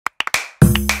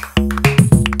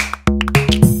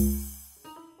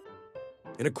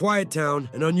In a quiet town,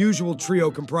 an unusual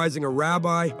trio comprising a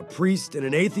rabbi, a priest, and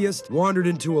an atheist wandered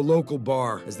into a local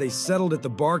bar. As they settled at the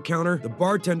bar counter, the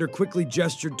bartender quickly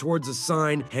gestured towards a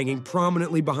sign hanging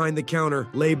prominently behind the counter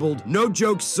labeled "No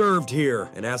jokes served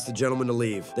here," and asked the gentleman to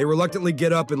leave. They reluctantly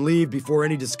get up and leave before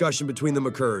any discussion between them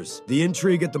occurs. The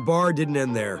intrigue at the bar didn't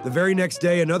end there. The very next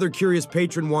day, another curious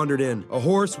patron wandered in, a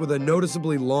horse with a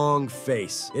noticeably long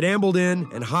face. It ambled in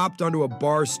and hopped onto a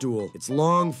bar stool, its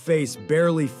long face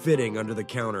barely fitting under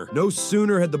the counter. No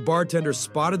sooner had the bartender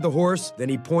spotted the horse than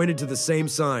he pointed to the same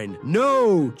sign,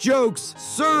 "No jokes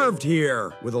served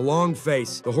here." With a long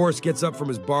face, the horse gets up from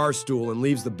his bar stool and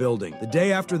leaves the building. The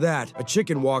day after that, a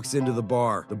chicken walks into the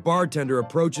bar. The bartender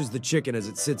approaches the chicken as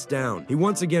it sits down. He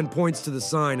once again points to the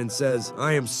sign and says,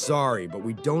 "I am sorry, but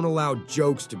we don't allow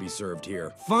jokes to be served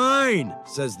here." "Fine,"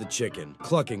 says the chicken,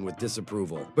 clucking with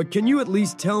disapproval. "But can you at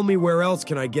least tell me where else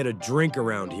can I get a drink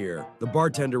around here?" The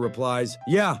bartender replies,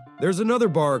 "Yeah, there's another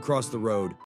bar across the road."